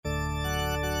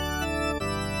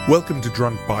Welcome to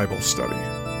Drunk Bible Study.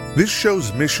 This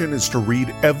show's mission is to read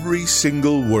every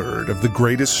single word of the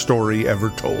greatest story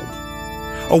ever told.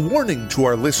 A warning to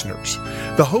our listeners,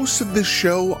 the hosts of this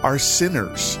show are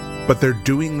sinners, but they're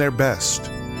doing their best.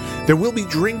 There will be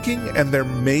drinking and there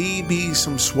may be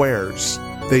some swears.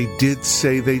 They did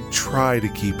say they'd try to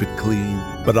keep it clean,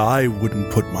 but I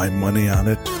wouldn't put my money on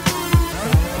it.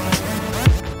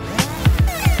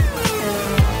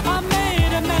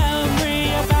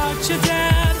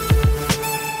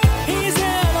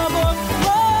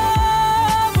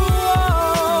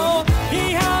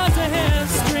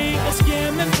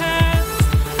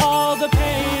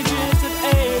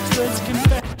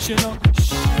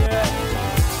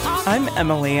 I'm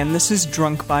Emily, and this is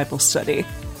Drunk Bible Study,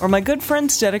 where my good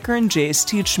friends Dedeker and Jace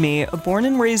teach me, a born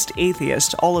and raised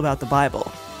atheist, all about the Bible.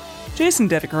 Jason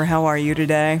Dedeker, how are you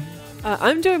today?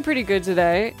 I'm doing pretty good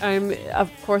today. I'm,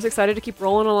 of course, excited to keep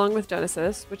rolling along with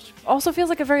Genesis, which also feels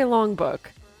like a very long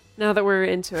book, now that we're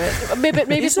into it. Maybe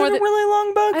Is it's more it a really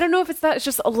long book? I don't know if it's that. It's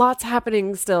just a lot's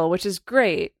happening still, which is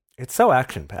great. It's so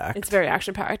action-packed. It's very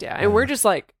action-packed, yeah. And we're just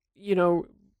like,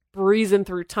 breezing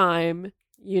through time,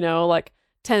 like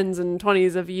tens and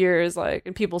 20s of years, like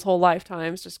in people's whole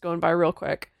lifetimes just going by real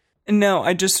quick. No,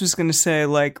 I just was going to say,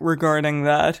 like, regarding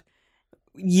that,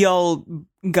 y'all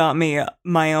got me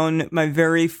my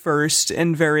very first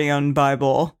and very own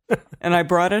Bible, and I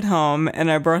brought it home, and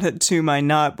I brought it to my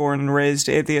not born and raised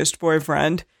atheist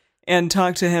boyfriend, and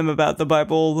talked to him about the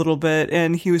Bible a little bit,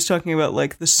 and he was talking about,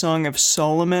 like, the Song of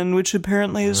Solomon, which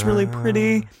apparently is really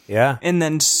pretty. Yeah. And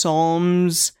then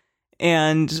Psalms.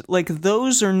 And, like,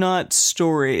 those are not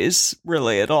stories,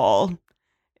 really, at all.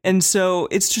 And so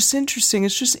it's just interesting.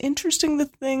 It's just interesting the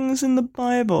things in the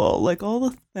Bible, like, all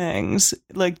the things.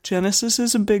 Like, Genesis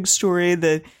is a big story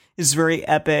that is very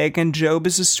epic, and Job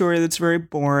is a story that's very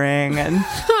boring, and,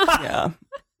 yeah.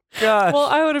 Gosh. Well,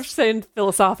 I would have said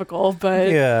philosophical,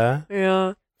 but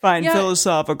Yeah. Fine, Yeah.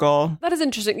 philosophical. That is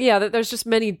interesting. Yeah, that there's just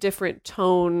many different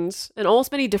tones and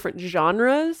almost many different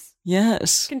genres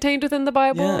Yes. contained within the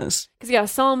Bible. Yes.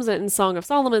 Because, Psalms and Song of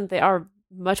Solomon, they are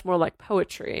much more like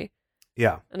poetry.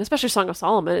 Yeah. And especially Song of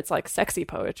Solomon, it's like sexy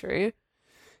poetry.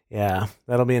 Yeah.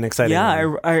 That'll be an exciting Yeah,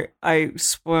 one. I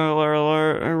spoiler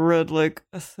alert, I read, like,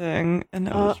 a thing, and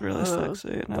it was really sexy.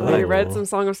 And I Have you liked read some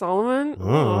Song of Solomon?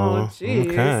 Oh, jeez.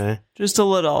 okay. Just a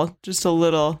little.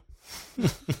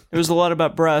 It was a lot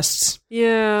about breasts.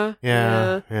 Yeah.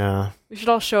 Yeah. We should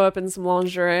all show up in some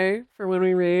lingerie for when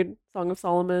we read Song of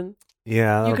Solomon.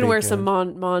 Yeah. You can wear some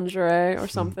lingerie or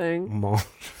something.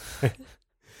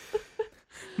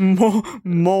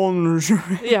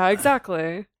 Lingerie. Yeah,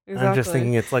 exactly. I'm just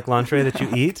thinking it's like lingerie that you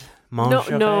eat. No,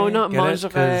 not Get it?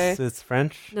 lingerie. 'Cause it's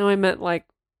French. No, I meant like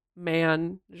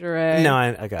man-gerie. No,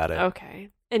 I got it.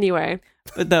 Okay. Anyway.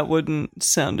 But that wouldn't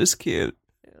sound as cute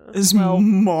Yeah. as Well,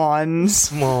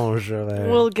 mons. Lingerie.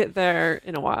 we'll get there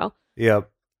in a while. Yep.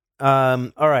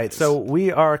 All right. So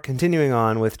we are continuing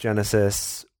on with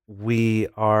Genesis. We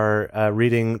are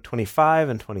reading 25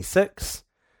 and 26.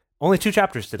 Only 2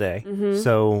 chapters today. Mhm.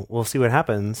 So we'll see what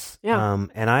happens. Yeah.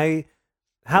 And I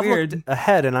have Weird. looked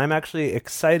ahead, and I'm actually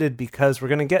excited because we're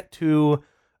going to get to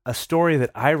a story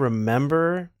that I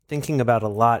remember thinking about a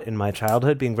lot in my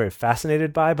childhood, being very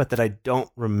fascinated by, but that I don't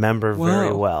remember very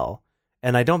Whoa. well.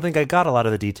 And I don't think I got a lot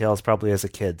of the details probably as a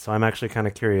kid. So I'm actually kind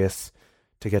of curious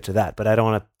to get to that, but I don't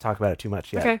want to talk about it too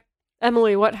much yet. Okay.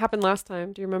 Emily, what happened last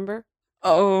time? Do you remember?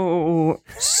 Oh,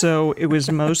 so it was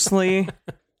mostly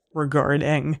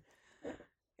regarding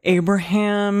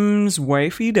Abraham's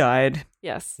wife. He died,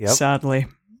 Yes. Yep. sadly.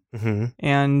 Mm-hmm.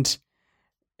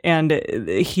 And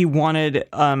he wanted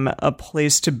a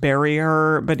place to bury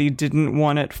her, but he didn't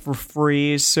want it for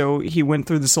free, so he went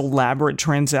through this elaborate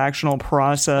transactional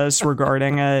process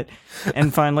regarding it,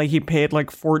 and finally he paid like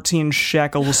 14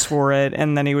 shekels for it,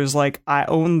 and then he was like, I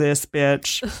own this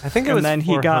bitch. I think it And was then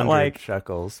he got, 400 like-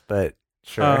 shekels, but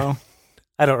sure. Oh,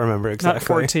 I don't remember exactly. not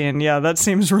 14. Yeah, that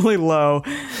seems really low,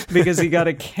 because he got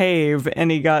a cave, and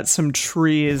he got some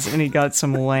trees, and he got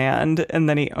some land, and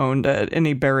then he owned it, and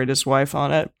he buried his wife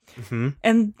on it. Mm-hmm.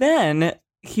 And then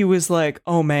he was like,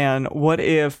 oh man, what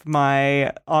if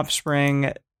my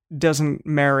offspring doesn't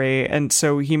marry? And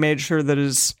so he made sure that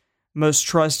his most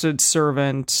trusted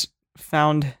servant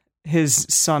found his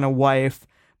son a wife,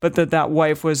 but that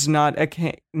wife was not a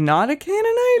Canaanite?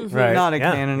 Right. Not a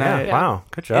Yeah. Canaanite. Yeah. Wow.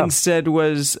 Good job. Instead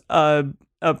was an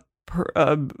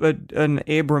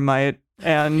Abramite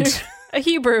and... A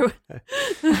Hebrew.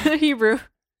 A Hebrew.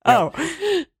 Oh,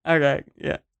 okay,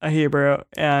 yeah, a Hebrew.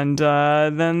 And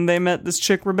then they met this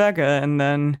chick, Rebecca, and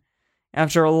then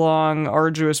after a long,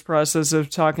 arduous process of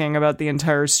talking about the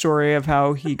entire story of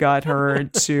how he got her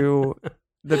to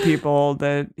the people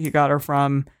that he got her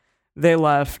from, they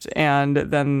left, and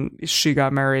then she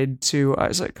got married to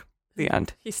Isaac. The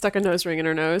end. He stuck a nose ring in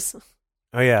her nose.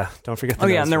 Oh yeah, don't forget.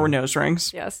 And there were nose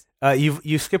rings. Yes.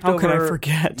 You skipped How over. could I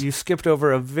forget? You skipped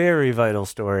over a very vital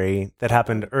story that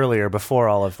happened earlier before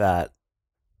all of that.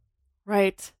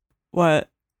 Right. What?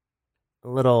 A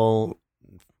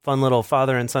fun little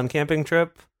father and son camping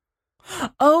trip.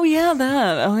 Oh yeah,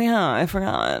 that. Oh yeah, I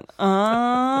forgot.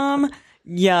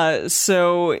 Yeah,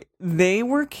 so they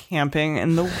were camping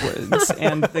in the woods,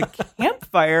 and the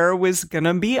campfire was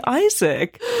gonna be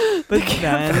Isaac, but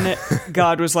then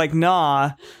God was like,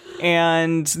 "Nah,"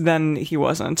 and then he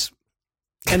wasn't,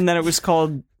 and then it was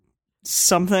called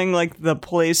something like the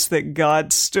place that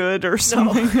God stood, or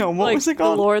something. No, what like was it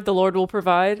called? The Lord will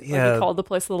provide. Yeah. Like called the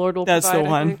place the Lord will That's provide. the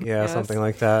one. I think. Yeah, Yes. something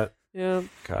like that. Yeah.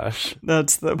 Gosh.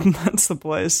 That's the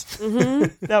place.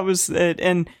 Mm-hmm. That was it,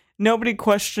 and nobody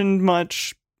questioned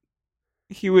much.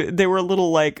 They were a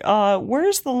little like,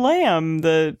 where's the lamb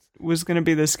that was going to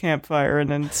be this campfire?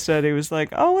 And instead he was like,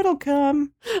 oh, it'll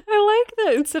come. I like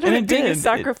that instead of And it it being a did.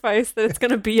 sacrifice, that it's going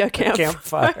to be a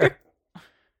campfire.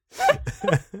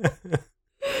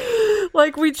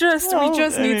 Like we just Well, need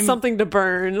I mean- something to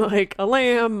burn, like a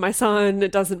lamb, my son.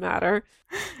 It doesn't matter.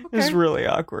 It's Okay. really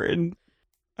awkward.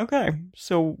 Okay,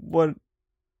 so what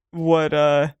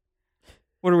are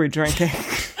we drinking?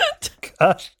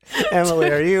 Gosh,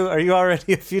 Emily, are you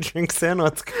already a few drinks in?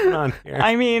 What's going on here?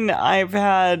 I mean, I've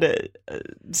had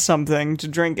something to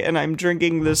drink, and I'm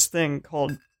drinking this thing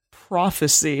called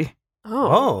Prophecy.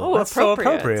 Oh, that's so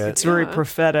appropriate. It's very Yeah.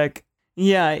 prophetic.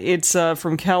 Yeah, it's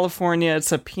from California.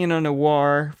 It's a Pinot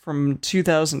Noir from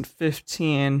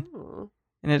 2015, Oh.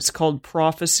 and it's called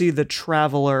Prophecy the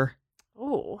Traveler.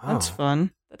 Oh, That's Oh.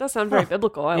 fun. that does sound very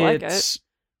biblical. I like it.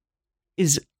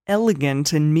 Is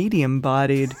elegant and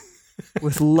medium-bodied,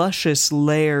 with luscious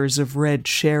layers of red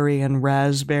cherry and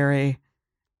raspberry,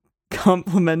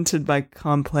 complemented by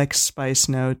complex spice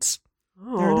notes.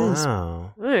 There it Oh, is.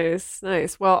 Wow.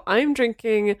 nice. Well, I'm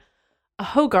drinking a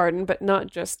Hoegaarden, but not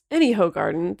just any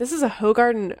Hoegaarden. This is a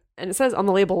Hoegaarden, and it says on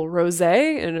the label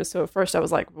rosé. And so at first I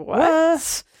was like,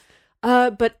 what?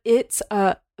 But it's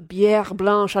a bière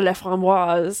blanche à la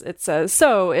framboise. It says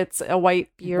so. It's a white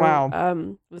beer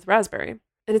Wow. with raspberry,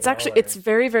 and it's actually it's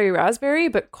very very raspberry,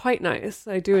 but quite nice.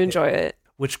 I do enjoy it.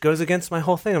 Which goes against my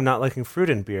whole thing of not liking fruit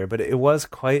in beer, but it was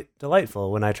quite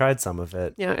delightful when I tried some of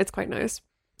it. Yeah, it's quite nice.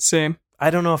 Same. I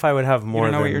don't know if I would have You more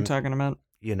don't know than, what you're talking about.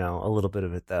 a little bit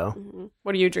of it though. Mhm.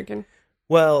 What are you drinking?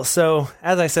 Well, so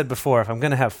as I said before, if I'm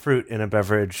going to have fruit in a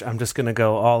beverage, I'm just going to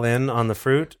go all in on the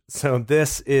fruit. So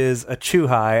this is a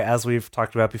Chuhai, as we've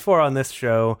talked about before on this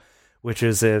show, which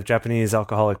is a Japanese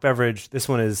alcoholic beverage. This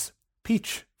one is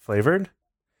peach flavored.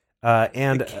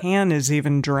 And The can is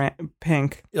even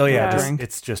pink. oh yeah, Yeah. just,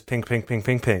 it's just pink.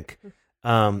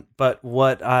 But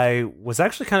what I was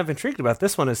actually kind of intrigued about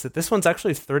this one is that this one's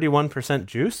actually 31%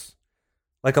 juice.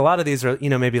 Like a lot of these are,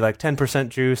 maybe like 10%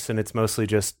 juice, and it's mostly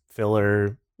just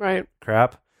filler Right.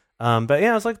 crap. But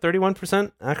yeah, it's like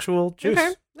 31% actual juice.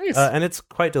 Okay. Nice. And it's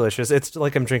quite delicious. It's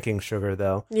like I'm drinking sugar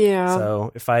though. yeah.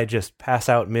 So if I just pass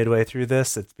out midway through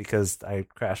this, it's because I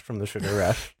crashed from the sugar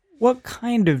rush. What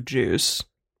kind of juice?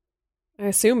 I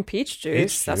assume peach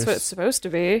juice. Peach That's juice. what it's supposed to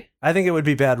be. I think it would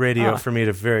be bad radio Ah. for me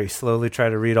to very slowly try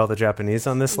to read all the Japanese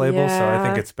on this label, so I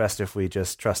think Yeah. it's best if we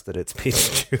just trust that it's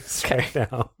peach juice right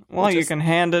now. Well, you Just- can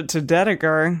hand it to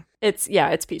Dedeker. It's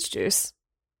peach juice.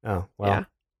 Oh, well, Yeah.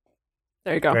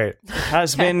 There you go. great.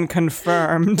 Has been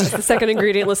confirmed. That's the second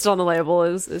ingredient listed on the label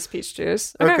is peach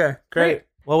juice. Okay, great.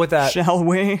 Well, with that, Shall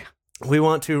we? we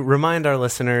want to remind our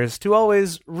listeners to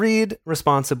always read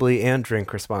responsibly and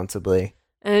drink responsibly.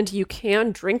 And you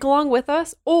can drink along with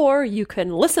us, or you can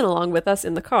listen along with us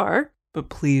in the car. But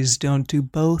please don't do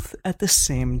both at the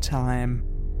same time.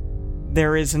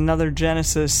 There is another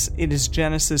Genesis. It is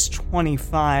Genesis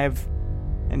 25.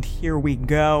 And here we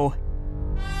go.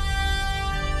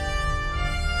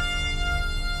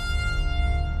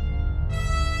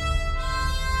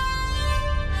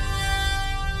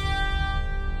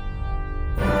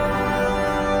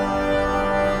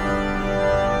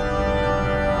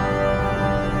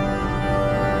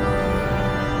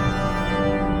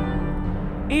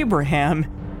 Abraham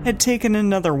had taken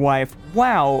another wife.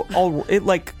 Wow.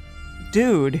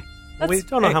 Dude. We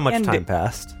don't know how much and- time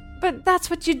passed. But that's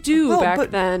what you do Well, back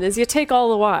but- then, is you take all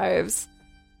the wives.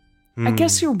 I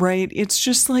guess you're right. It's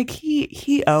just like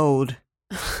he owed.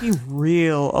 He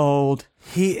real old.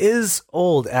 He is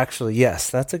old, actually. Yes,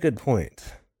 that's a good point.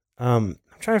 I'm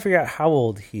trying to figure out how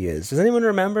old he is. Does anyone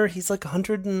remember? He's like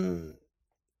 100 and...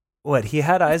 What, he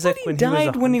had Isaac He when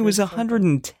died when he was 100?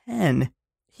 110.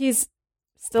 He's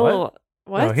still What?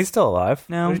 What? No, he's still alive.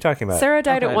 No. What are you talking about? Sarah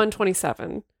died at Okay.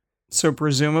 127. So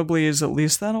presumably he's at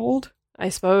least that old? I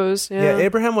suppose. Yeah, Yeah.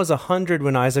 Abraham was 100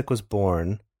 when Isaac was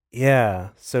born. Yeah,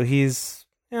 so he's,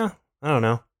 I don't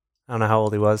know. I don't know how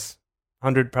old he was.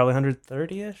 100, probably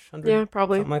 130-ish? 100, Yeah,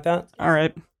 probably. something like that. All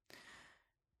right.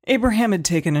 Abraham had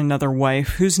taken another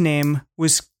wife whose name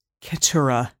was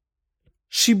Keturah.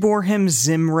 She bore him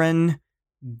Zimran,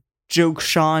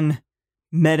 Jokshan,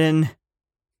 Medan,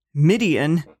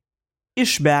 Midian,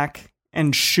 Ishbak,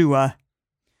 and Shua.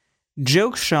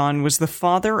 Jokshan was the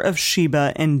father of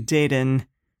Sheba and Dedan.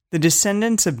 The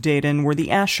descendants of Dedan were the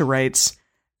Asherites,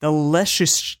 the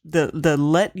Letushites,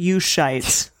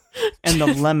 and the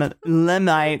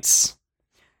Lemites.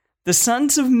 The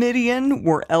sons of Midian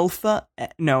were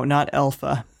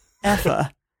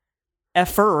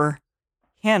Epher,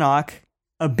 Hanok,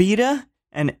 Abida,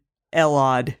 and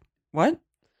Elad. What?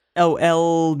 Oh,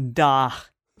 Eldah.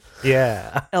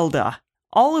 Yeah. Eldah.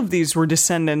 All of these were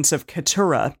descendants of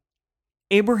Keturah.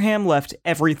 Abraham left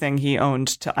everything he owned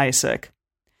to Isaac.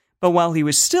 But while he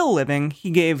was still living,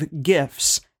 he gave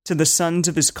gifts to the sons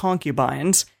of his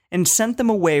concubines and sent them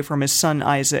away from his son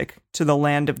Isaac to the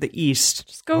land of the east.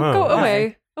 Just go Whoa.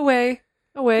 away.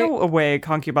 Go away,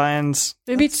 concubines.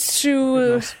 Maybe to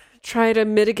Goodness. try to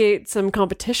mitigate some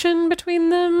competition between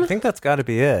them. I think that's got to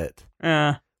be it.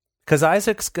 Eh. Because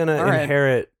Isaac's going to All right.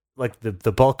 inherit like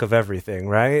the bulk of everything,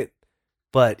 right?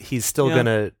 But he's still Yeah. going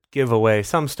to give away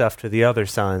some stuff to the other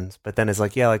sons, but then is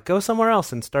like, yeah, like go somewhere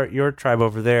else and start your tribe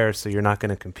over there so you're not going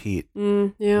to compete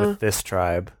Yeah. with this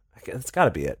tribe. It's got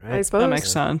to be it, right? I suppose. That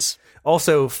makes sense.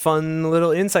 Also, fun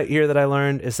little insight here that I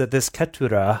learned is that this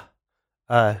Keturah,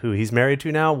 who he's married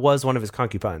to now, was one of his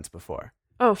concubines before.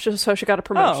 Oh, so she got a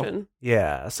promotion.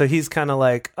 Yeah, so he's kind of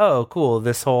like, oh, cool.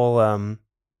 This whole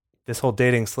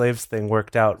dating slaves thing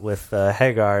worked out with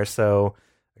Hagar, so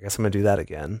I guess I'm gonna do that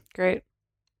again. Great.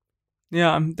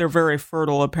 Yeah, they're very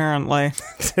fertile, apparently.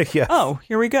 Yeah. Oh,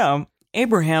 here we go.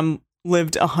 Abraham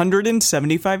lived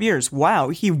 175 years. Wow,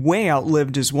 he way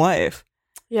outlived his wife.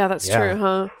 Yeah, that's Yeah. true,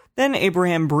 huh? Then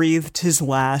Abraham breathed his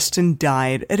last and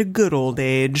died at a good old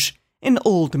age, an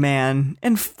old man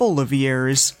and full of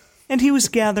years, and he was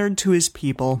gathered to his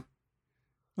people.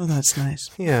 Oh, that's nice.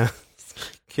 Yeah.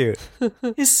 Cute.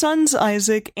 His sons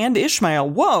Isaac and Ishmael.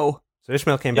 Whoa, So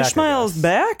Ishmael came back. I Ishmael's guess.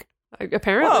 back?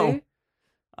 Apparently.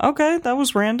 Okay, that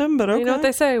was random, but okay. You know what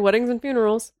they say, weddings and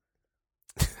funerals.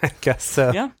 I guess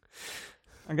so. Yeah,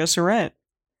 I guess you're right.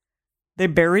 They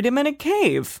buried him in a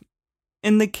cave.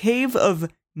 In the cave of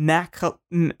Machpelah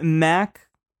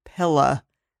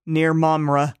near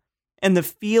Mamre, and the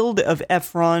field of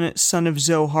Ephron, son of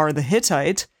Zohar the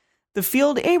Hittite, the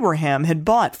field Abraham had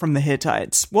bought from the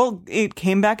Hittites. Well, it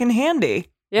came back in handy.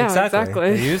 Yeah, They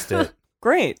exactly. used it.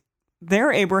 Great.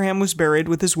 There Abraham was buried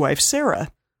with his wife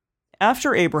Sarah.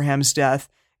 After Abraham's death,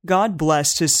 God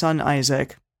blessed his son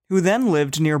Isaac, who then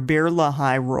lived near Beer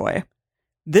Lahai Roi.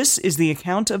 This is the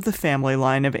account of the family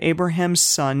line of Abraham's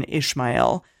son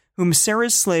Ishmael, whom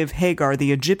Sarah's slave Hagar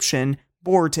the Egyptian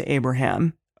bore to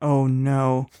Abraham. Oh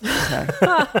no. Okay.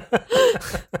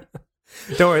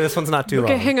 Don't worry, this one's not too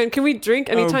Okay, long. hang on. Can we drink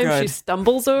anytime she good.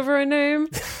 stumbles over a name?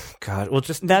 God, we'll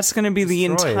just That's going to be the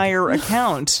Destroyed. entire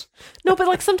account. No, but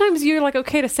like sometimes you're like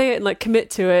okay to say it and like commit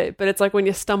to it, but it's like when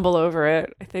you stumble over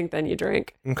it, I think then you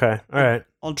drink. Okay, all right.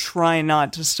 I'll try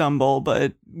not to stumble,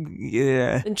 but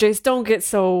yeah. And Jace, don't get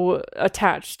so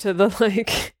attached to the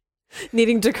like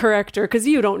needing to correct her because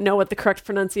you don't know what the correct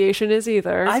pronunciation is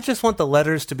either. I just want the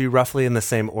letters to be roughly in the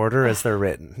same order as they're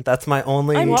written. That's my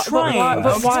only. I'm Wha- trying,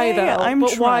 But why okay? though? I'm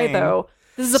but why trying. though?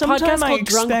 This is a Sometime podcast I called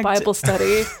Drunk expect- Bible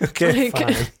Study. Okay, Like-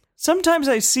 fine. Sometimes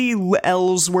I see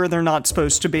L's where they're not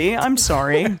supposed to be. I'm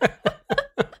sorry.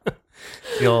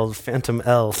 The old Phantom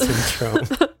L syndrome.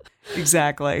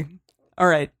 Exactly. All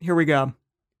right, here we go.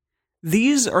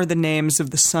 These are the names of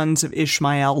the sons of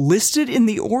Ishmael listed in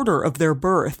the order of their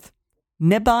birth.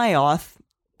 Nebaioth,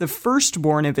 the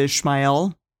firstborn of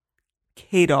Ishmael,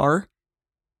 Kedar,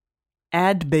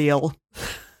 Adbaal,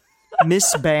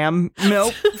 Misbam.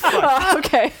 Nope.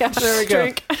 Okay, yeah, There we go.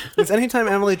 drink. It's anytime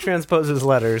Emily transposes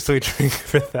letters, so we drink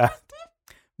for that.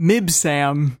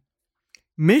 Mibsam,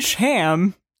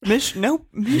 Mishham, Mishma.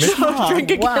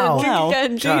 Drink again. Wow. Drink Wow.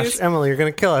 again. Gosh, Jeez. Emily, you're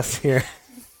going to kill us here.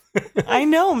 I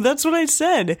know, that's what I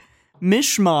said.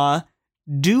 Mishma,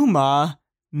 Duma,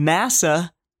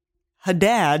 Massa,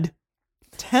 Hadad,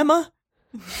 Tema,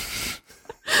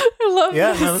 I love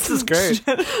Yeah, this. no, this is great.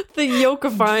 The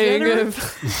yokifying Jenner.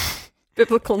 of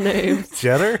biblical names.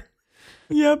 Jetter?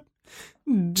 Yep.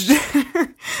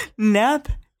 Nap,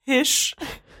 Hish,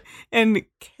 and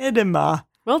Kedema.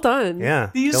 Well done. Yeah,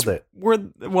 These killed it. were,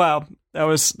 wow. That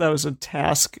was a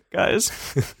task, guys.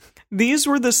 These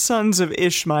were the sons of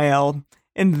Ishmael,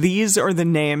 and these are the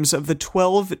names of the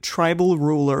 12 tribal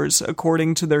rulers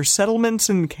according to their settlements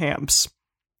and camps.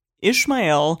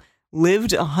 Ishmael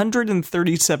lived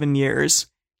 137 years.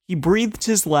 He breathed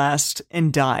his last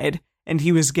and died, and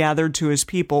he was gathered to his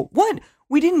people. What?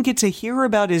 We didn't get to hear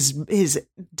about his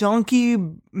donkey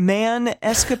man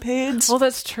escapades? Well,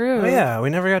 that's true. Oh, yeah, we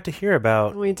never got to hear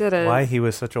about We didn't. why he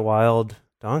was such a wild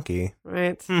donkey.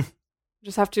 Right. Hmm.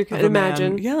 Just have to Of a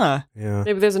imagine. man. Yeah. Yeah.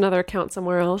 Maybe there's another account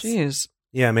somewhere else. Jeez.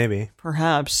 Yeah, maybe.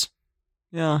 Perhaps.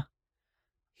 Yeah.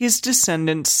 His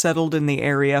descendants settled in the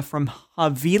area from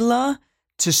Havilah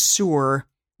to Sur,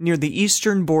 near the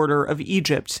eastern border of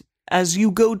Egypt, as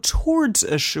you go towards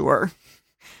Ashur.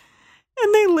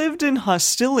 And they lived in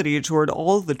hostility toward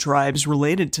all the tribes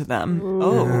related to them. Ooh,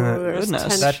 Oh, there's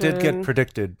goodness. That did get tension.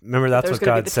 predicted. Remember, that's There's what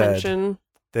gonna be God the said. tension.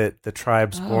 That the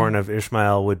tribes Oh. born of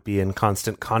Ishmael would be in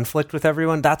constant conflict with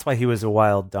everyone. That's why he was a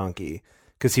wild donkey,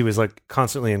 because he was like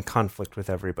constantly in conflict with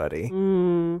everybody.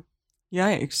 Mm.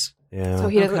 Yikes. Yeah. So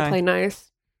he doesn't Okay. play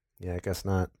nice. Yeah, I guess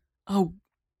not. Oh,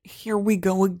 here we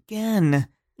go again.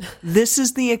 This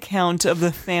is the account of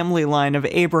the family line of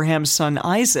Abraham's son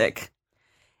Isaac.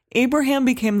 Abraham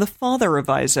became the father of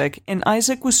Isaac, and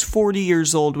Isaac was 40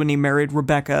 years old when he married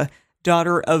Rebekah,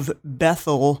 daughter of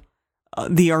Bethel,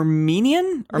 the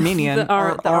Aramean,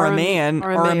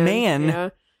 Yeah.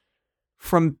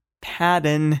 from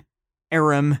Paddan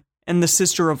Aram, and the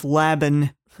sister of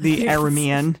Laban, the Yes.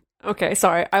 Aramean. Okay,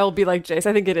 sorry. I'll be like Jace.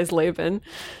 I think it is Laban.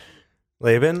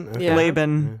 Laban? Okay. Yeah.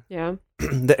 Laban. Yeah.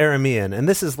 The Aramean. And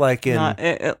this is like in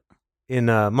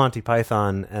Not, Monty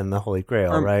Python and the Holy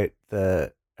Grail, Ar- right?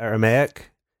 The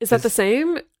Aramaic. Is that Is- the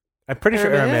same? I'm pretty sure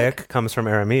Aramaic? Aramaic comes from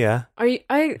Aramea.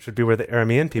 It Should be where the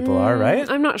Aramean people are, right?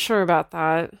 I'm not sure about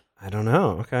that. I don't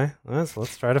know. Okay. Let's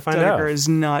try to find Dedeker out. is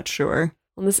not sure.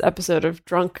 On this episode of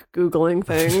Drunk Googling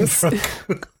Things.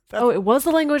 Oh, it was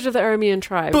the language of the Aramean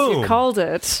tribes. Boom. You called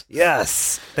it.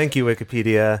 Yes. Thank you,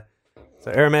 Wikipedia.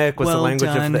 So Aramaic was the Well language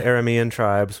done. of the Aramean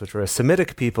tribes, which were a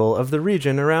Semitic people of the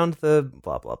region around the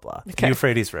blah, blah, blah. Okay.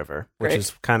 Euphrates River, which Great.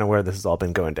 is kind of where this has all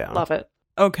been going down. Love it.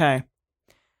 Okay.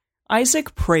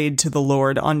 Isaac prayed to the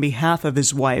Lord on behalf of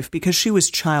his wife because she was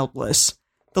childless.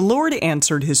 The Lord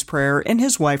answered his prayer, and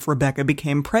his wife Rebekah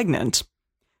became pregnant.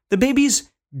 The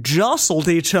babies jostled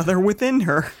each other within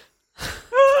her.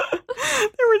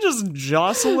 They were just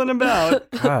jostling about.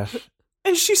 Gosh.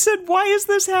 And she said, "Why is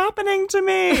this happening to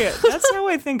me?" That's how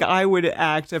I think I would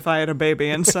act if I had a baby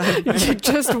inside me.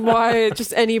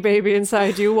 Just any baby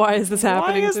inside you. Why is this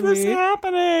happening Why is to this me?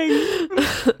 happening?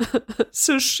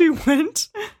 So she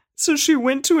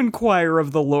went to inquire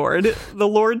of the Lord. The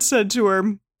Lord said to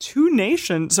her, 2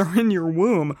 nations are in your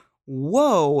womb.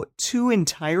 Whoa, 2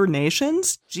 entire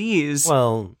nations? Jeez.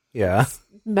 Well, yeah.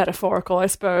 Metaphorical, I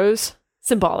suppose.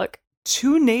 Symbolic.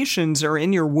 2 nations are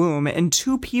in your womb, and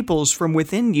 2 peoples from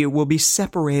within you will be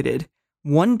separated.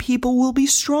 One people will be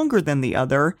stronger than the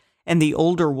other, and the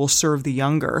older will serve the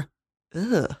younger.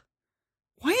 Ugh.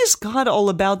 Why is God all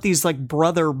about these, like,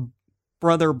 brother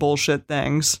bullshit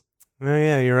things? Oh,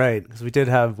 yeah, you're right. Because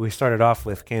we started off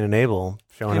with Cain and Abel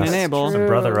showing Cain us and Abel. some True.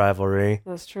 brother rivalry.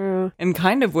 That's true. And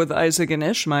kind of with Isaac and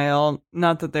Ishmael,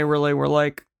 not that they really were,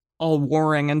 like, all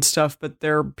warring and stuff, but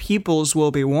their peoples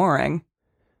will be warring.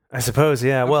 I suppose,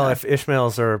 yeah. Well, Okay. if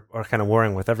Ishmaels are kind of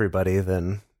warring with everybody,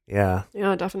 then yeah.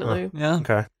 Yeah, definitely. Yeah.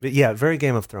 Okay. But yeah, very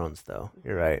Game of Thrones, though.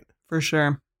 You're right. For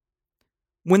sure.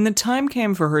 When the time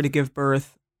came for her to give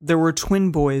birth, there were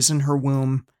twin boys in her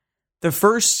womb. The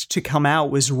first to come out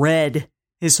was red.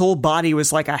 His whole body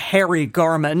was like a hairy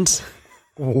garment.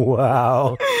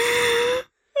 Wow.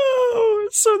 Oh,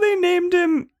 so they named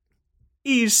him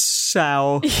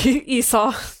Esau.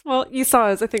 Esau. Well, Esau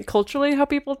is, I think, culturally how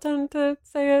people tend to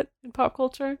say it in pop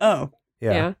culture. Oh,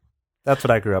 Yeah. That's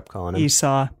what I grew up calling him.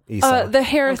 Esau. Esau. The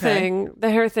hair Okay.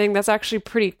 thing, that's actually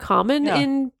pretty common Yeah.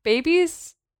 in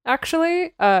babies,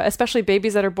 actually, especially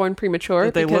babies that are born premature.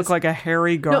 Did they look like a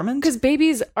hairy garment? Because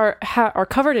babies are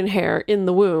covered in hair in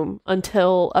the womb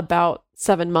until about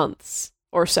 7 months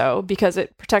or so, because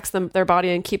it protects their body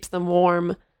and keeps them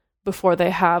warm before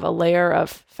they have a layer of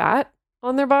fat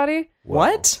on their body.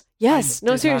 What? Yes, I no,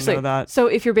 did not seriously. know that. So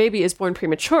if your baby is born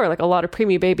premature, like a lot of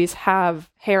preemie babies have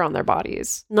hair on their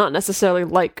bodies, not necessarily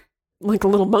like a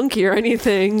little monkey or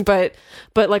anything, but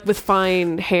like with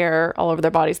fine hair all over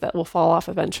their bodies that will fall off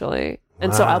eventually.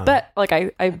 And so I'll Wow. bet, like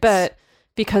I bet,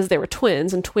 because they were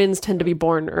twins, and twins tend to be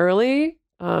born early.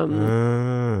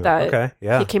 That okay.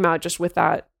 Yeah. he came out just with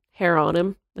that hair on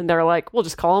him, and they're like, we'll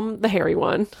just call him the hairy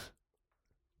one,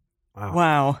 Wow.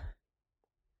 Wow.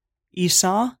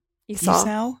 Esau? Esau.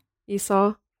 Esau?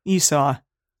 Esau. Esau.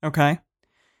 Okay.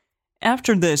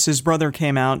 After this, his brother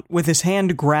came out with his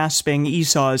hand grasping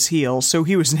Esau's heel, so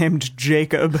he was named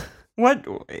Jacob. What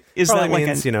is Probably that like?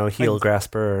 means, heel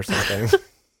grasper or something.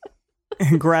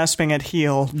 Grasping at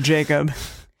heel, Jacob.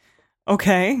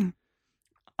 Okay.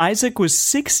 Isaac was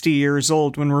 60 years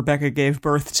old when Rebekah gave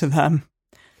birth to them.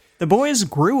 The boys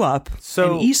grew up,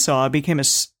 and Esau became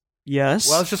yes?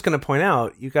 Well, I was just going to point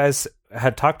out, you guys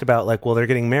had talked about, they're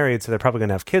getting married, so they're probably going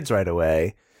to have kids right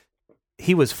away.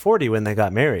 He was 40 when they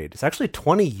got married. It's actually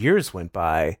 20 years went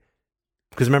by.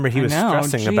 Because remember, he was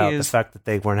stressing about the fact that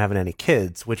they weren't having any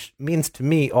kids, which means to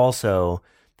me also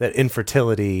that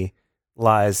infertility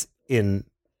lies in,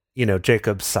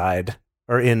 Jacob's side,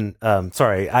 or in,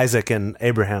 Isaac and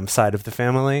Abraham's side of the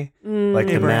family. Like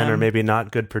the men are maybe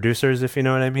not good producers, if you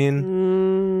know what I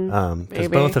mean. Because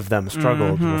both of them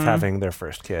struggled with having their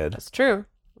first kid. That's true.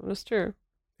 That's true.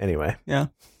 Anyway. Yeah.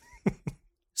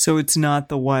 So it's not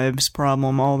the wives'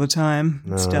 problem all the time.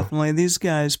 No. It's definitely these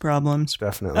guys' problems.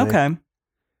 Definitely. Okay.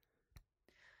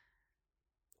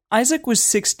 Isaac was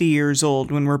 60 years old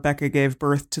when Rebekah gave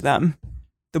birth to them.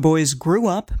 The boys grew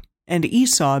up, and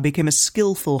Esau became a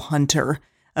skillful hunter,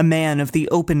 a man of the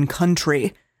open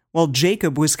country, while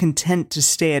Jacob was content to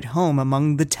stay at home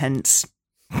among the tents.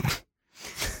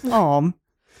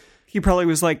 He probably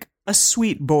was like a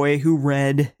sweet boy who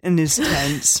read in his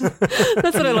tents.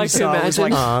 That's what I like to Esau was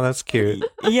imagine. Oh, that's cute.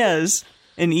 Yes.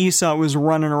 And Esau was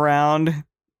running around,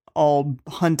 all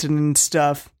hunting and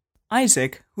stuff.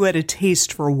 Isaac, who had a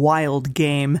taste for wild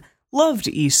game, loved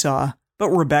Esau, but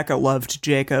Rebekah loved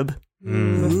Jacob.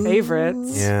 The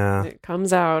favorites. Yeah. It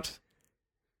comes out.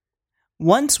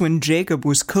 Once when Jacob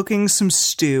was cooking some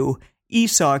stew,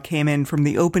 Esau came in from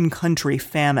the open country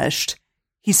famished.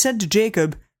 He said to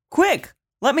Jacob, "Quick,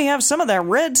 let me have some of that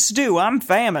red stew. I'm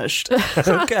famished."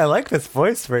 Okay, I like this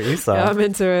voice for Esau. Yeah, I'm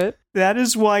into it. That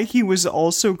is why he was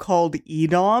also called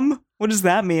Edom. What does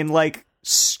that mean? Like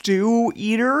stew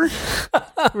eater?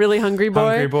 Really hungry boy.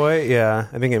 Hungry boy? Yeah,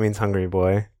 I think it means hungry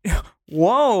boy.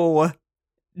 Whoa.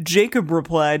 Jacob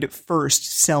replied, "First,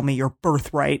 sell me your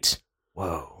birthright."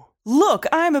 Whoa. "Look,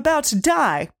 I'm about to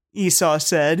die," Esau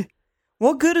said.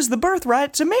 "What good is the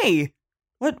birthright to me?"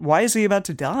 What? Why is he about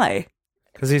to die?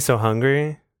 Because he's so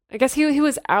hungry? I guess he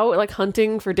was out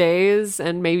hunting for days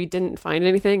and maybe didn't find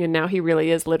anything, and now he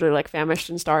really is literally famished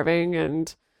and starving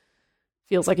and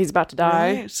feels like he's about to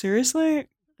die. Really? Seriously?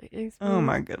 Oh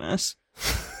my goodness.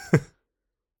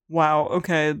 Wow,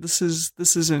 okay, this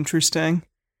is interesting.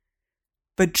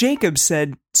 But Jacob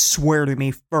said, "Swear to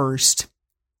me first."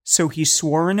 So he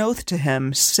swore an oath to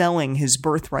him, selling his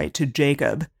birthright to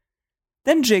Jacob.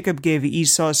 Then Jacob gave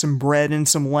Esau some bread and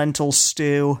some lentil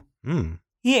stew.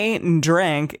 He ate and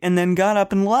drank, and then got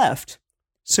up and left.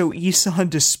 So Esau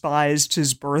despised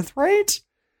his birthright?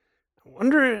 I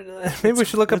wonder, maybe we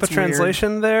should look up a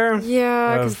translation there.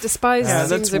 Yeah, because despise Yeah,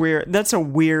 seems that's weird. That's a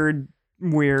weird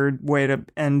way to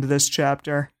end this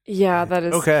chapter. Yeah, that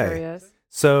is Okay. curious.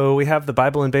 So we have the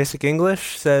Bible in Basic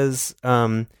English says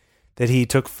that he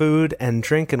took food and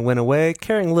drink and went away,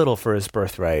 caring little for his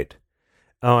birthright.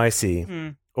 Oh, I see.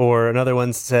 Or another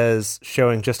one says,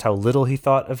 showing just how little he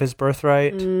thought of his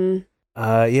birthright.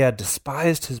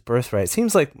 Despised his birthright.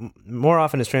 Seems like more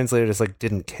often is translated as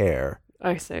didn't care.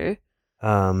 I see.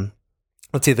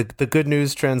 Let's see, the Good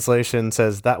News translation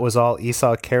says that was all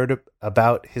Esau cared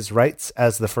about, his rights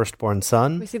as the firstborn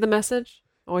son. We see the message?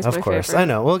 Always Of my course, favorite. I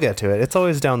know. We'll get to it. It's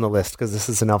always down the list because this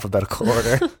is in alphabetical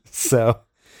order. So,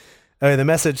 the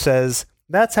message says,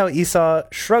 that's how Esau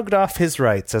shrugged off his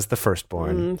rights as the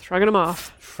firstborn. Shrugging him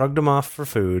off. Shrugged him off for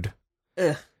food.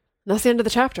 Ugh. That's the end of the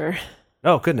chapter.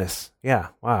 Oh, goodness. Yeah,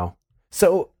 wow.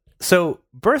 So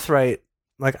birthright,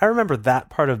 I remember that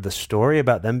part of the story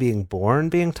about them being born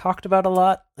being talked about a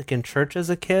lot, in church as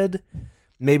a kid.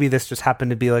 Maybe this just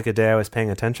happened to be a day I was paying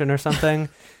attention or something.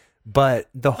 But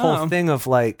the whole thing of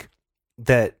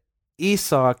that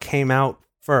Esau came out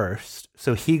first,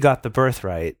 so he got the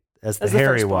birthright as the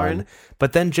hairy one.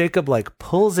 But then Jacob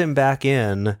pulls him back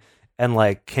in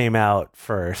and came out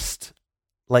first.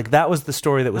 That was the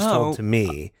story that was told to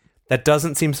me. That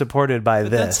doesn't seem supported by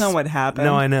this. That's not what happened.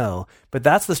 No, I know. But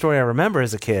that's the story I remember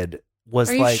as a kid.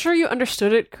 Are you sure you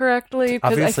understood it correctly?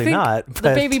 Obviously I think not. The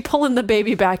But baby pulling the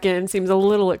baby back in seems a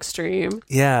little extreme.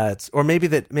 yeah, or maybe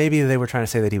they were trying to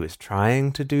say that he was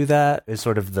trying to do that. Is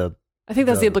sort of the. I think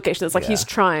that's the implication. It's he's yeah.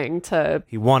 trying to.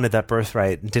 He wanted that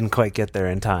birthright and didn't quite get there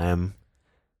in time.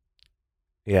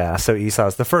 Yeah, so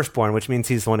Esau's the firstborn, which means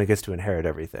he's the one who gets to inherit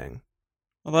everything.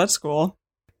 Well, that's cool.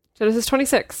 Genesis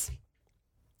 26.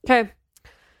 Okay.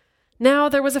 Now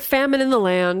there was a famine in the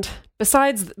land.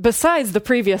 Besides the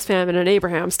previous famine in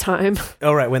Abraham's time.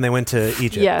 Oh, right, when they went to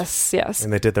Egypt. Yes.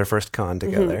 And they did their first con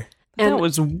together. That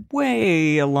was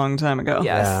way a long time ago.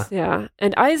 Yes, yeah.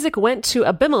 And Isaac went to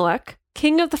Abimelech,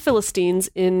 king of the Philistines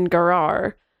in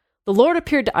Gerar. The Lord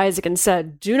appeared to Isaac and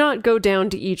said, "Do not go down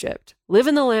to Egypt. Live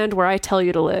in the land where I tell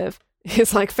you to live."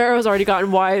 He's like, Pharaoh's already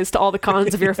gotten wise to all the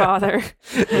cons of your father.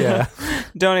 Yeah.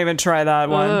 Don't even try that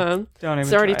one. Don't even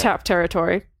It's already try it. tapped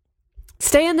territory.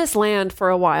 "Stay in this land for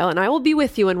a while, and I will be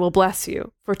with you and will bless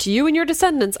you. For to you and your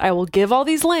descendants I will give all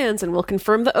these lands and will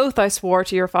confirm the oath I swore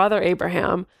to your father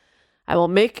Abraham. I will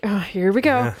make..." here we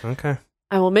go. Yeah, okay.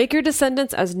 "I will make your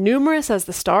descendants as numerous as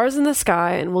the stars in the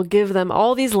sky and will give them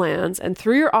all these lands, and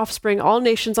through your offspring all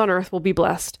nations on earth will be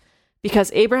blessed.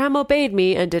 Because Abraham obeyed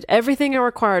me and did everything I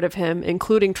required of him,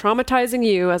 including traumatizing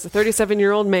you as a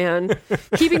 37-year-old man,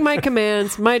 keeping my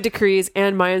commands, my decrees,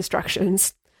 and my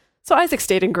instructions." So Isaac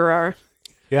stayed in Gerar.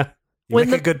 Yeah. You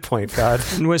When make a good point, God.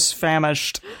 And was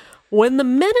famished. When the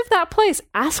men of that place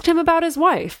asked him about his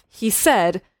wife, he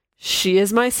said, "She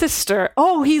is my sister."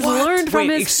 Oh, he's learned from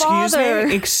his father.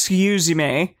 Excuse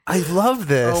me. I love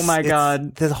this. Oh, my It's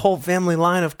God. the whole family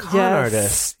line of con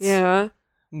artists. Yeah.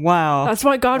 Wow. That's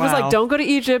why God was Wow. like, "Don't go to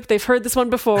Egypt. They've heard this one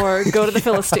before. Go to the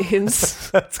Philistines."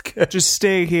 That's good. Just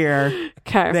stay here.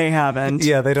 Okay. They haven't.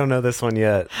 Yeah, they don't know this one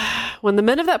yet. When the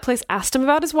men of that place asked him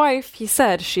about his wife, he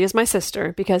said, "She is my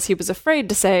sister," because he was afraid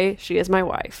to say, "She is my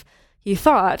wife." He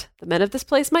thought, "The men of this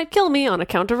place might kill me on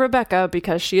account of Rebekah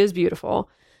because she is beautiful."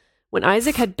 When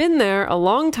Isaac had been there a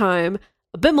long time,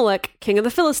 Abimelech, king of the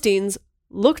Philistines,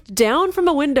 looked down from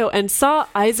a window and saw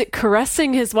Isaac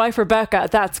caressing his wife Rebekah.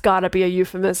 That's gotta be a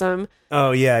euphemism.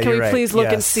 Oh, yeah, Can you're we right. please look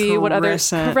and Yes. see what other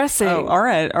caressing? Oh, all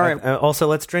right. Also,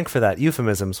 let's drink for that.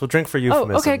 Euphemisms. We'll drink for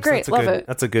euphemisms. okay, great. Love it.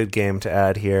 That's a good game to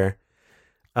add here.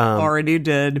 Already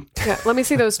did. Yeah, let me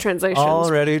see those translations.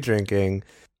 Already drinking.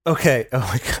 Okay. Oh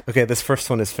my God. Okay, this first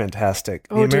one is fantastic.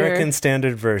 Oh, the dear. American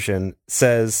Standard Version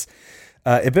says,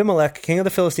 Abimelech, king of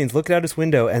the Philistines, looked out his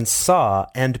window and saw,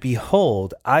 and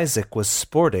behold, Isaac was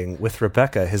sporting with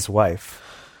Rebekah, his wife.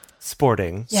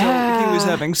 Sporting. Yeah. So he was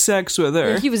having sex with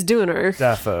her. He was doing her.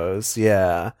 Daphos,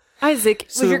 yeah. Isaac,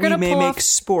 So if you're we gonna may pull make off,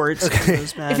 sports. of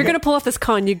those men. if you're gonna pull off this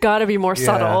con, you gotta be more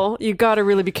subtle. You gotta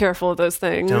really be careful of those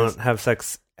things. Don't have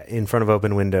sex in front of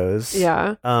open windows.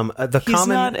 Yeah. The He's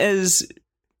common... not as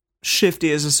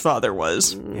shifty as his father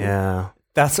was. Yeah.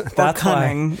 That's Or why...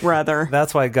 cunning, rather.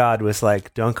 That's why God was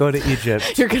like, don't go to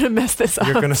Egypt. You're gonna mess this up.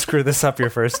 You're going to screw this up your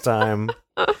first time.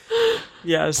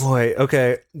 Yes. Boy,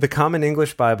 okay. The Common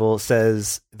English Bible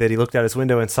says that he looked out his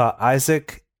window and saw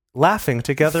Isaac laughing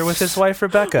together with his wife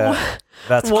Rebecca.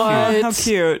 That's What? cute. How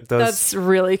cute. That's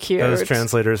really cute. Those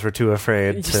translators were too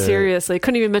afraid to... Seriously,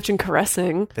 couldn't even mention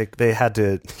caressing. They had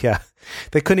to... Yeah.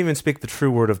 They couldn't even speak the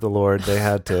true word of the Lord. They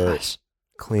had to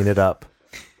clean it up.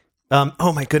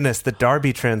 Oh my goodness, the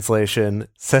Darby translation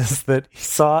says that he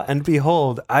saw and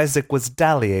behold, Isaac was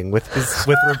dallying with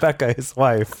Rebecca, his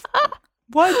wife.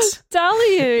 What?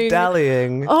 Dallying.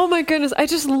 Dallying. Oh my goodness, I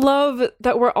just love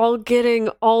that we're all getting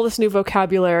all this new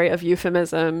vocabulary of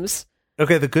euphemisms.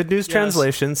 Okay, the Good News Yes.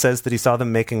 translation says that he saw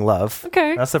them making love.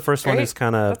 Okay. That's the first one Great. who's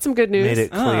kind of That's some good news. made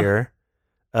it clear.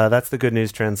 That's the Good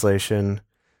News translation.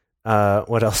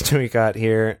 What else do we got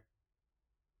here?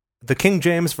 The King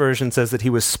James Version says that he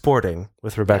was sporting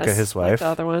with Rebecca, Yes, his like wife. the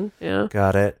other one, yeah.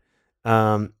 Got it.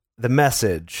 The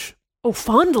Message. Oh,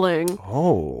 fondling.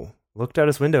 Oh, looked out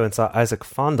his window and saw Isaac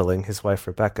fondling his wife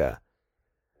Rebecca.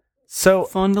 So,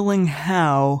 Fondling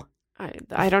how?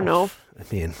 I don't know.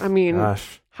 I mean,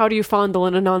 gosh, How do you fondle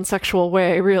in a non-sexual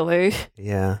way, really?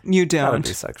 yeah. You Gotta don't.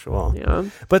 be sexual. Yeah.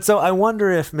 But so I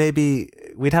wonder if maybe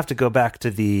we'd have to go back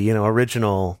to the,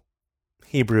 original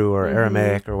Hebrew or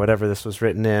Aramaic or whatever this was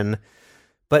written in.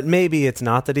 But maybe it's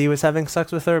not that he was having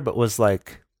sex with her, but was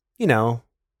like,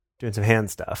 doing some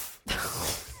hand stuff.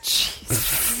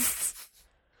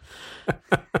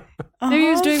 Maybe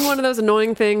he was doing one of those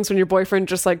annoying things when your boyfriend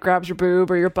just like grabs your boob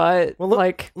or your butt, Well,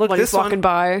 look, while he's this walking one-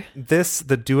 by.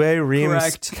 The Douay Rheims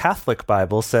Correct. Catholic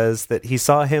Bible says that he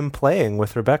saw him playing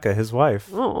with Rebecca, his wife.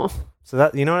 Oh, So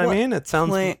that, you know what What? I mean? It sounds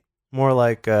Play- more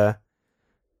like, a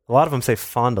lot of them say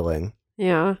fondling.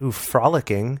 yeah. Ooh,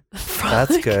 frolicking.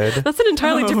 That's good. That's an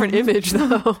entirely different image,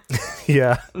 though.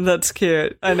 Yeah. That's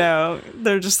cute. I know.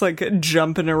 They're just like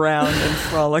jumping around and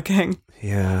frolicking.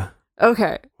 Yeah.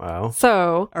 Okay, Wow.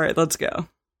 so All right, let's go.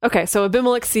 so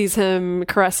Abimelech sees him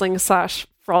caressing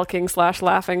 / frolicking /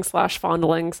 laughing /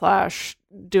 fondling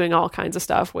 / doing all kinds of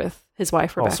stuff with his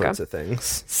wife All Rebecca. sorts of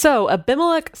things. So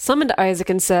Abimelech summoned Isaac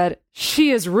and said,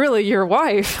 "She is really your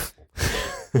wife.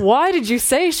 Why did you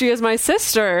say she is my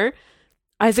sister?"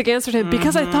 Isaac answered him,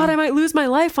 "Because I thought I might lose my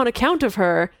life on account of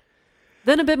her."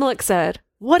 Then Abimelech said,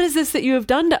 "What is this that you have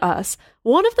done to us?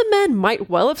 One of the men might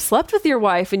well have slept with your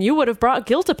wife, and you would have brought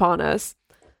guilt upon us."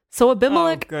 So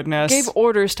Abimelech gave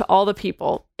orders to all the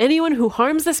people, "Anyone who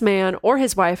harms this man or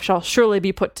his wife shall surely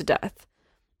be put to death."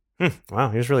 Wow,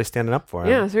 he was really standing up for him.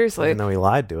 Yeah, seriously. Even though he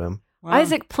lied to him. Wow.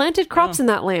 Isaac planted crops in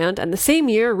that land, and the same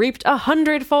year reaped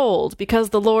 100-fold,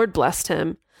 because the Lord blessed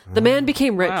him. The man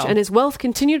became rich, Wow. and his wealth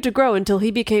continued to grow until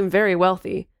he became very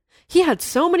wealthy. He had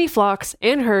so many flocks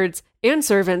and herds and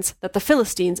servants that the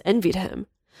Philistines envied him.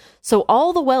 So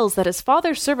all the wells that his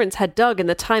father's servants had dug in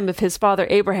the time of his father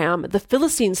Abraham, the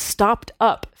Philistines stopped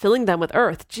up, filling them with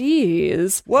earth.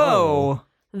 Jeez. Whoa.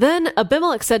 Then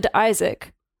Abimelech said to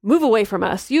Isaac, "Move away from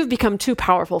us. You have become too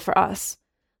powerful for us."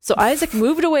 So Isaac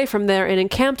moved away from there and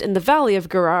encamped in the valley of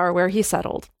Gerar, where he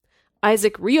settled.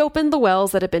 Isaac reopened the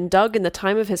wells that had been dug in the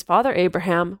time of his father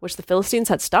Abraham, which the Philistines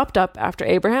had stopped up after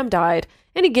Abraham died,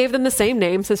 and he gave them the same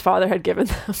names his father had given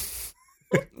them.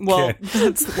 Well,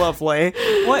 that's lovely.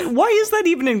 Why is that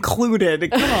even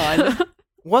included? Come on.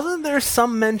 Wasn't there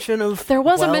some mention of There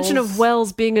was a wells? mention of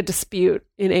wells being a dispute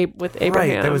with Abraham.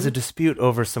 Right, there was a dispute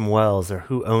over some wells or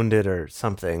who owned it or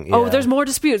something. Oh, Yeah. there's more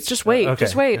disputes. Just wait. Okay,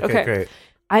 Just wait. Okay. great.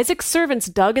 Isaac's servants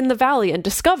dug in the valley and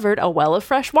discovered a well of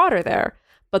fresh water there.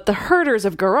 But the herders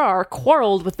of Gerar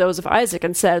quarreled with those of Isaac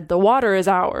and said, "The water is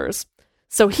ours."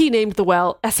 So he named the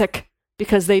well Esek,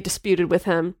 because they disputed with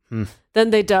him. Then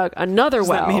they dug another Does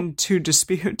well. that mean to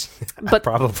dispute? But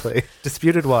Probably.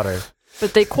 Disputed water.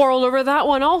 But they quarreled over that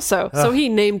one also. So he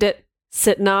named it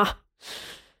Sitnah.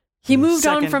 He moved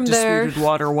on Second from there. disputed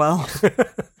water well.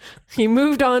 He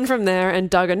moved on from there and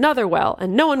dug another well,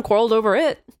 and no one quarreled over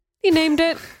it. He named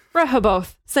it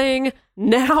Rehoboth, saying,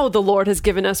 "Now the Lord has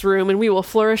given us room, and we will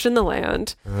flourish in the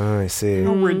land." Oh, I see.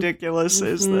 How ridiculous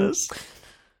is this?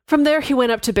 From there he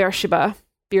went up to Beersheba.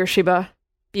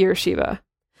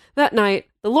 That night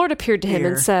the Lord appeared to him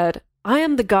and said, "I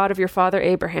am the God of your father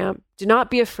Abraham. Do not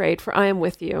be afraid, for I am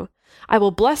with you. I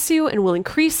will bless you and will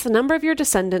increase the number of your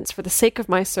descendants for the sake of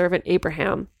my servant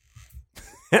Abraham."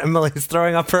 Emily's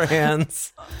throwing up her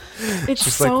hands. It's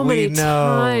Just so like, many we know.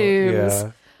 times.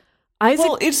 Yeah. Isaac,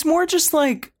 Well, it's more just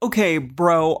like, okay,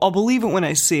 bro, I'll believe it when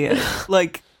I see it.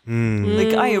 Like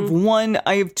I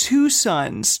have two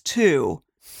sons, two.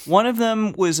 One of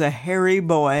them was a hairy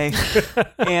boy,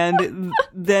 and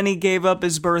then he gave up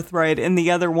his birthright, and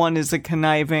the other one is a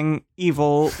conniving,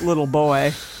 evil little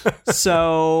boy.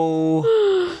 So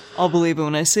I'll believe it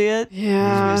when I see it. Yeah.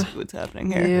 That's basically what's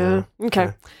happening here. Yeah.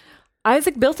 Okay.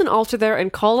 Isaac built an altar there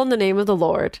and called on the name of the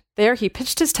Lord. There he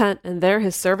pitched his tent, and there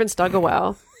his servants dug a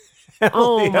well.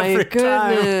 Oh my every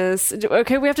time. goodness.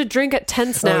 Okay, we have to drink at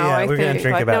tents now, I we're think. gonna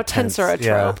drink like, about now tents are a trope.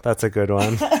 Yeah, that's a good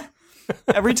one.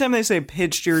 Every time they say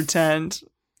pitched your tent,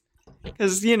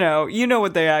 because you know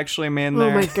what they actually mean Oh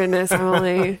there. my goodness,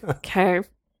 Emily. Okay.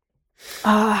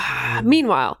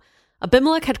 Meanwhile,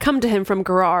 Abimelech had come to him from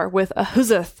Gerar with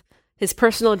Ahuzath, his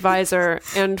personal advisor,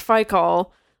 and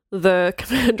Phicol, the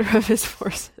commander of his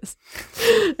forces.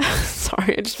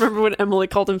 Sorry, I just remember when Emily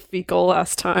called him fecal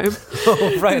last time.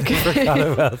 Oh, right. I forgot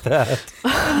about that.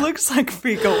 It looks like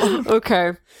fecal.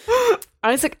 Okay.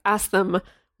 Isaac asked them,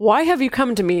 "Why have you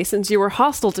come to me, since you were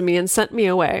hostile to me and sent me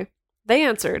away?" They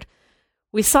answered,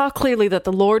 "We saw clearly that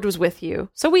the Lord was with you.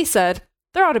 So we said,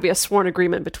 there ought to be a sworn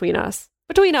agreement between us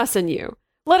and you.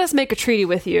 Let us make a treaty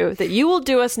with you that you will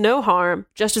do us no harm,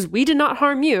 just as we did not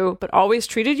harm you, but always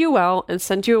treated you well and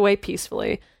sent you away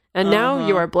peacefully. And now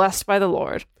you are blessed by the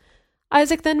Lord."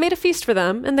 Isaac then made a feast for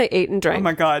them, and they ate and drank. Oh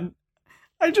my god.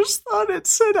 I just thought it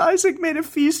said Isaac made a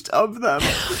feast of them.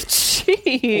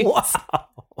 Jeez. Wow.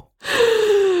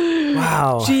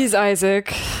 Wow. Jeez,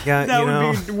 Isaac. Yeah, That you know.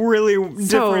 would be really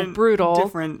So different. brutal.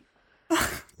 Different.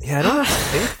 Yeah, I don't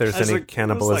think there's As any a-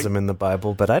 cannibalism in the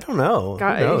Bible, but I don't know.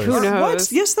 God, knows? who knows?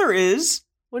 What? Yes, there is.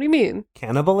 What do you mean?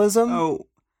 Cannibalism? Oh,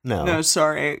 No. no,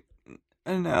 sorry.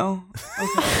 No.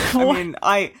 Okay.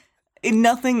 I mean,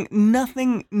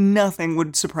 nothing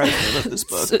would surprise me about this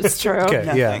book. It's true. Okay,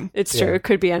 yeah. Nothing. It's true. It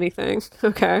could be anything.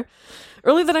 Okay.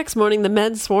 Early the next morning, the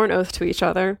men swore an oath to each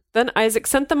other. Then Isaac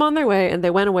sent them on their way, and they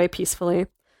went away peacefully.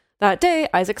 That day,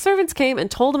 Isaac's servants came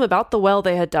and told him about the well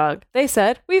they had dug. They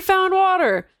said, "We found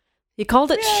water." He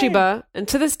called it Sheba, and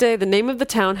to this day, the name of the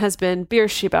town has been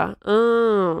Beersheba.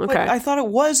 Oh, okay. But I thought it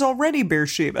was already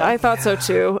Beersheba. I thought so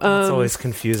too. It's always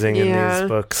confusing in yeah. these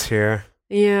books here.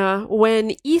 Yeah.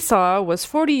 When Esau was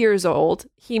 40 years old,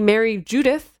 he married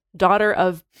Judith, daughter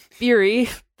of Beeri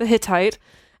the Hittite,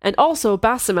 and also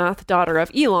Basemath, daughter of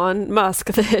Elon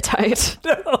Musk the Hittite.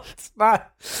 No, it's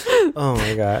not. Oh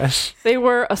my gosh. They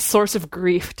were a source of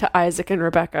grief to Isaac and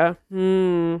Rebekah.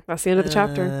 That's the end of the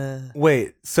chapter.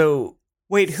 Wait, so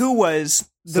Wait, who was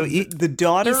the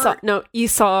daughter.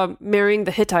 Esau marrying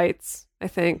the Hittites, I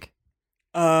think.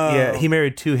 Yeah, he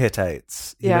married 2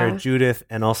 Hittites. He married Judith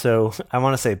and also, I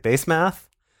want to say, base math.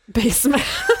 Base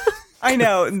math. I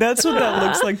know, that's what that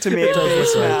looks like to me.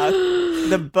 Base math.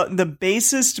 The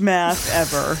basest math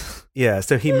ever. Yeah,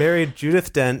 so he married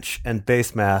Judith Dench and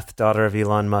Base Math, daughter of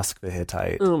Elon Musk the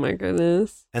Hittite. Oh my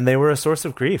goodness. And they were a source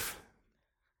of grief.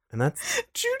 And that's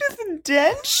Judith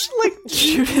Dench? Like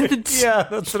Judith. Yeah,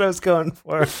 that's what I was going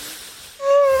for.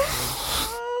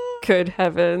 Good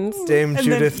heavens. Dame and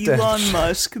Judith then Elon Dench.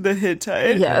 Musk the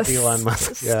Hittite. Yes. Elon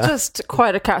Musk, It's yeah. just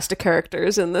quite a cast of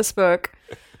characters in this book.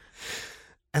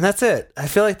 And that's it. I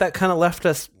feel like that kind of left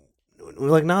us,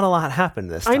 like, not a lot happened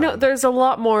this time. I know there's a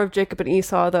lot more of Jacob and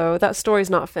Esau, though. That story's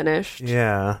not finished.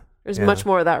 Yeah. There's yeah. much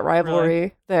more of that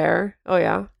rivalry there. Oh,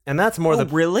 yeah. And that's more Oh, the...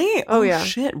 really? Oh, yeah.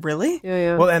 Shit, really? Yeah,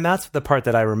 yeah. Well, and that's the part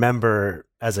that I remember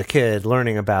as a kid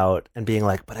learning about and being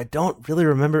like, but I don't really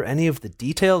remember any of the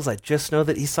details. I just know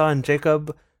that Esau and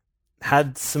Jacob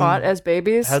had some... Fought as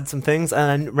babies. Had some things,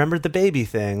 and I remembered the baby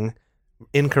thing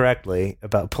incorrectly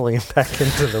about pulling him back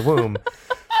into the womb.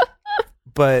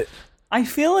 But... I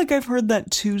feel like I've heard that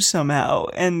too somehow,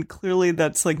 and clearly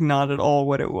that's like not at all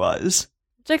what it was.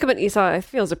 Jacob and Esau, I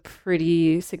feel, is a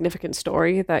pretty significant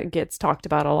story that gets talked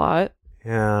about a lot.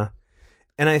 Yeah.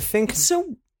 And I think...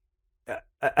 So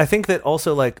I think that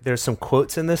also, like, there's some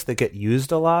quotes in this that get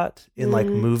used a lot in, like,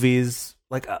 movies.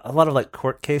 Like, a lot of, like,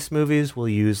 court case movies will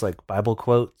use, like, Bible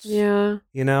quotes. Yeah.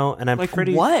 You know? And I'm like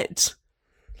pretty... what?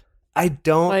 I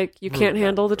don't... Like, you can't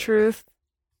handle the truth.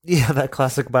 Yeah, that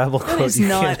classic Bible quote. is You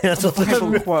not can't handle a the Bible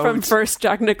truth. quote. From First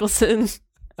Jack Nicholson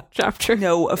chapter.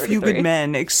 No, A Few 33. Good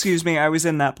Men. Excuse me, I was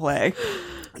in that play.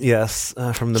 Yes,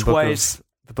 from the Twice.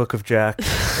 book of Jack,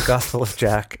 the Gospel of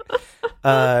Jack.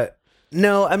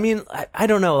 No, I mean, I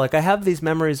don't know. Like, I have these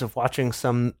memories of watching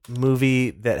some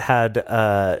movie that had,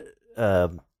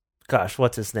 gosh,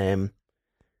 what's his name?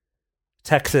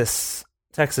 Texas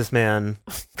man.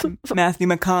 Matthew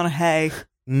McConaughey.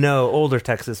 No, older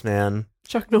Texas man.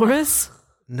 Chuck Norris?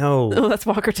 No, Oh, that's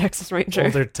Walker, Texas Ranger.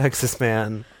 older Texas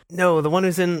man. No, the one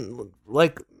who's in,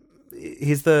 like,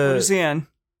 he's What is he in?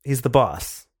 he's the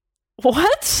boss.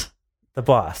 What? The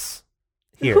boss.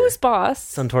 Here. Who's boss?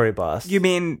 Suntory boss. You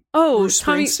mean Oh, Bruce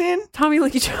Tommy Springsteen?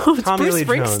 Lee Jones. Tommy Bruce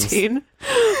Lee Jones. Springsteen.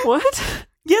 What?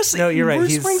 Yes, No, you're right.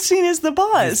 Bruce He's- Springsteen is the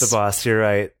boss. He's the boss. You're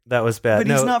right. That was bad. But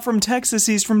no, he's not from Texas,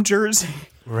 he's from Jersey.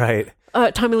 right.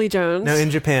 Tommy Lee Jones. No, in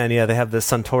Japan, yeah, they have the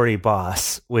Suntory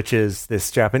boss, which is this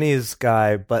Japanese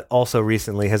guy, but also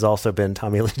recently has also been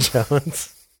Tommy Lee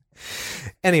Jones.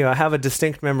 Anyway, I have a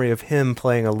distinct memory of him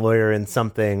playing a lawyer in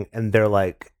something, and they're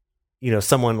like, you know,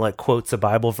 someone like quotes a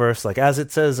Bible verse, like, as it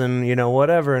says in, you know,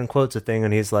 whatever, and quotes a thing,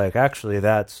 and he's like, actually,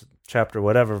 that's chapter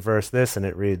whatever, verse this, and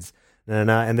it reads,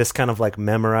 nah. And this kind of like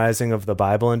memorizing of the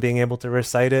Bible and being able to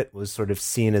recite it was sort of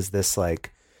seen as this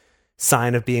like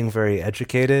sign of being very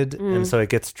educated, and so it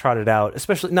gets trotted out,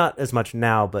 especially not as much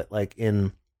now, but like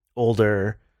in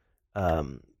older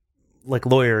like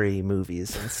lawyery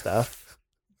movies and stuff.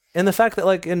 And the fact that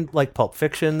like in like Pulp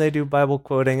Fiction they do Bible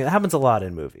quoting, it happens a lot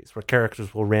in movies where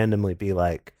characters will randomly be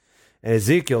like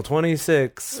Ezekiel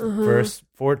 26 verse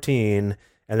 14,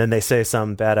 and then they say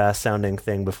some badass sounding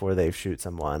thing before they shoot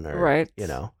someone, or Right. you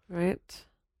know. Right.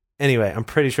 Anyway, I'm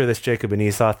pretty sure this Jacob and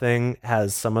Esau thing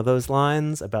has some of those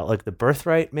lines about like the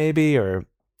birthright, maybe, or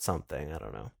something. I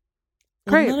don't know.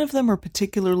 Great. None of them are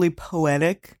particularly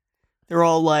poetic. They're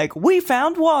all like, we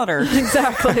found water.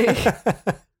 Exactly.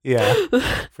 Yeah,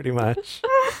 pretty much.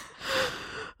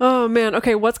 Oh, man.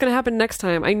 Okay, what's going to happen next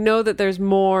time? I know that there's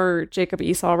more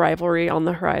Jacob-Esau rivalry on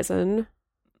the horizon.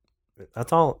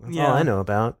 That's all Yeah. I know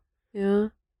about. Yeah.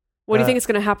 What do you think is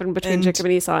going to happen between and- Jacob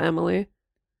and Esau, Emily?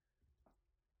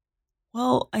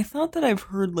 Well, I thought that I've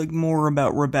heard like more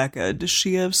about Rebecca. Does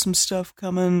she have some stuff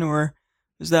coming, or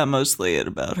is that mostly it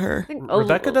about her? I think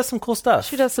Rebecca does some cool stuff.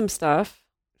 She does some stuff.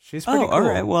 She's pretty Oh, cool. all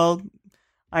right. Well,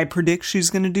 I predict she's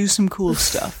going to do some cool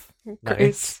stuff.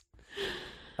 Nice.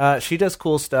 She does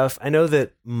cool stuff. I know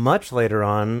that much later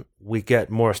on we get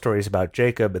more stories about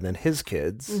Jacob and then his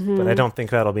kids, but I don't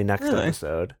think that'll be next Really?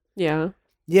 episode. Yeah.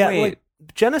 Yeah, Wait. like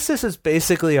Genesis is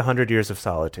basically 100 Years of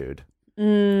Solitude.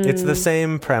 It's the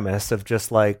same premise of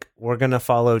just like, we're going to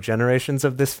follow generations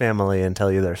of this family and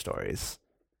tell you their stories.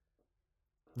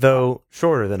 Though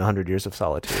shorter than 100 Years of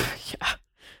Solitude. Yeah.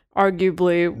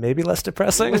 Arguably Maybe less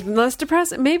depressing. less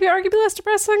depressing. Maybe arguably less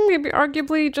depressing. Maybe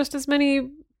arguably just as many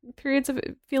periods of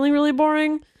it feeling really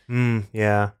boring.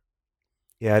 Yeah.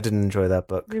 Yeah, I didn't enjoy that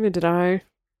book. Maybe did I? Did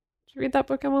you read that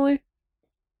book, Emily?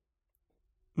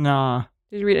 Nah.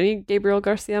 Did you read any Gabriel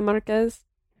Garcia Marquez?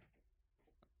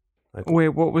 Wait,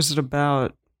 what was it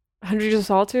about? 100 Years of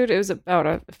Solitude, it was about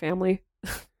a family,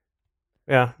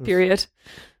 Yeah. period.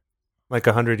 Like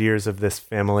 100 years of this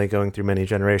family going through many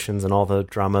generations and all the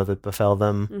drama that befell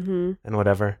them Mm-hmm. and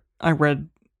whatever. I read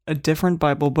a different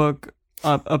Bible book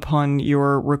upon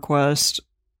your request,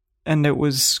 and it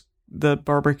was the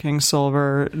Barbara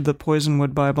Kingsolver, the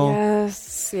Poisonwood Bible.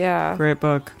 Yes, yeah. Great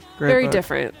book. Great Very book.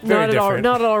 different. Very Not different.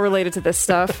 at all related to this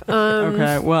stuff.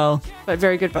 Okay, well, But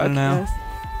very good book. I don't know. Yes.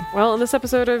 Well, in this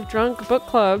episode of Drunk Book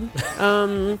Club,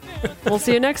 we'll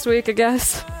see you next week, I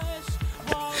guess. All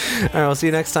right, we'll see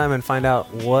you next time and find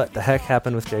out what the heck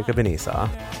happened with Jacob and Esau.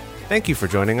 Thank you for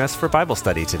joining us for Bible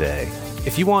study today.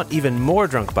 If you want even more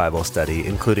Drunk Bible Study,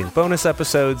 including bonus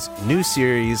episodes, new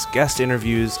series, guest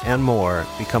interviews, and more,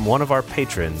 become one of our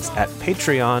patrons at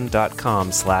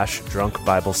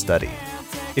patreon.com/drunkbiblestudy.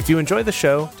 If you enjoy the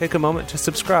show, take a moment to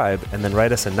subscribe and then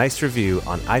write us a nice review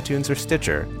on iTunes or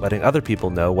Stitcher, letting other people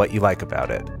know what you like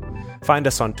about it. Find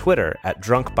us on Twitter at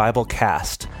Drunk Bible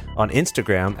Cast, on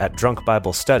Instagram at Drunk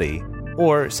Bible Study,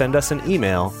 or send us an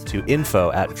email to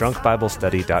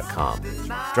info@drunkbiblestudy.com.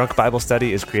 Drunk Bible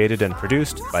Study is created and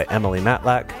produced by Emily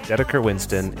Matlack, Dedeker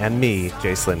Winston, and me,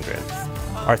 Jace Lindgren.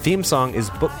 Our theme song is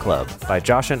Book Club by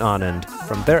Josh and Anand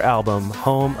from their album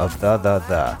Home of the.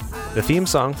 The theme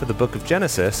song for the Book of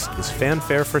Genesis is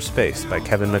Fanfare for Space by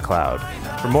Kevin MacLeod.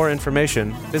 For more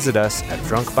information, visit us at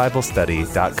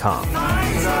drunkbiblestudy.com.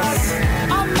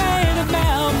 I made a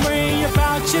memory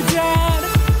about your dad.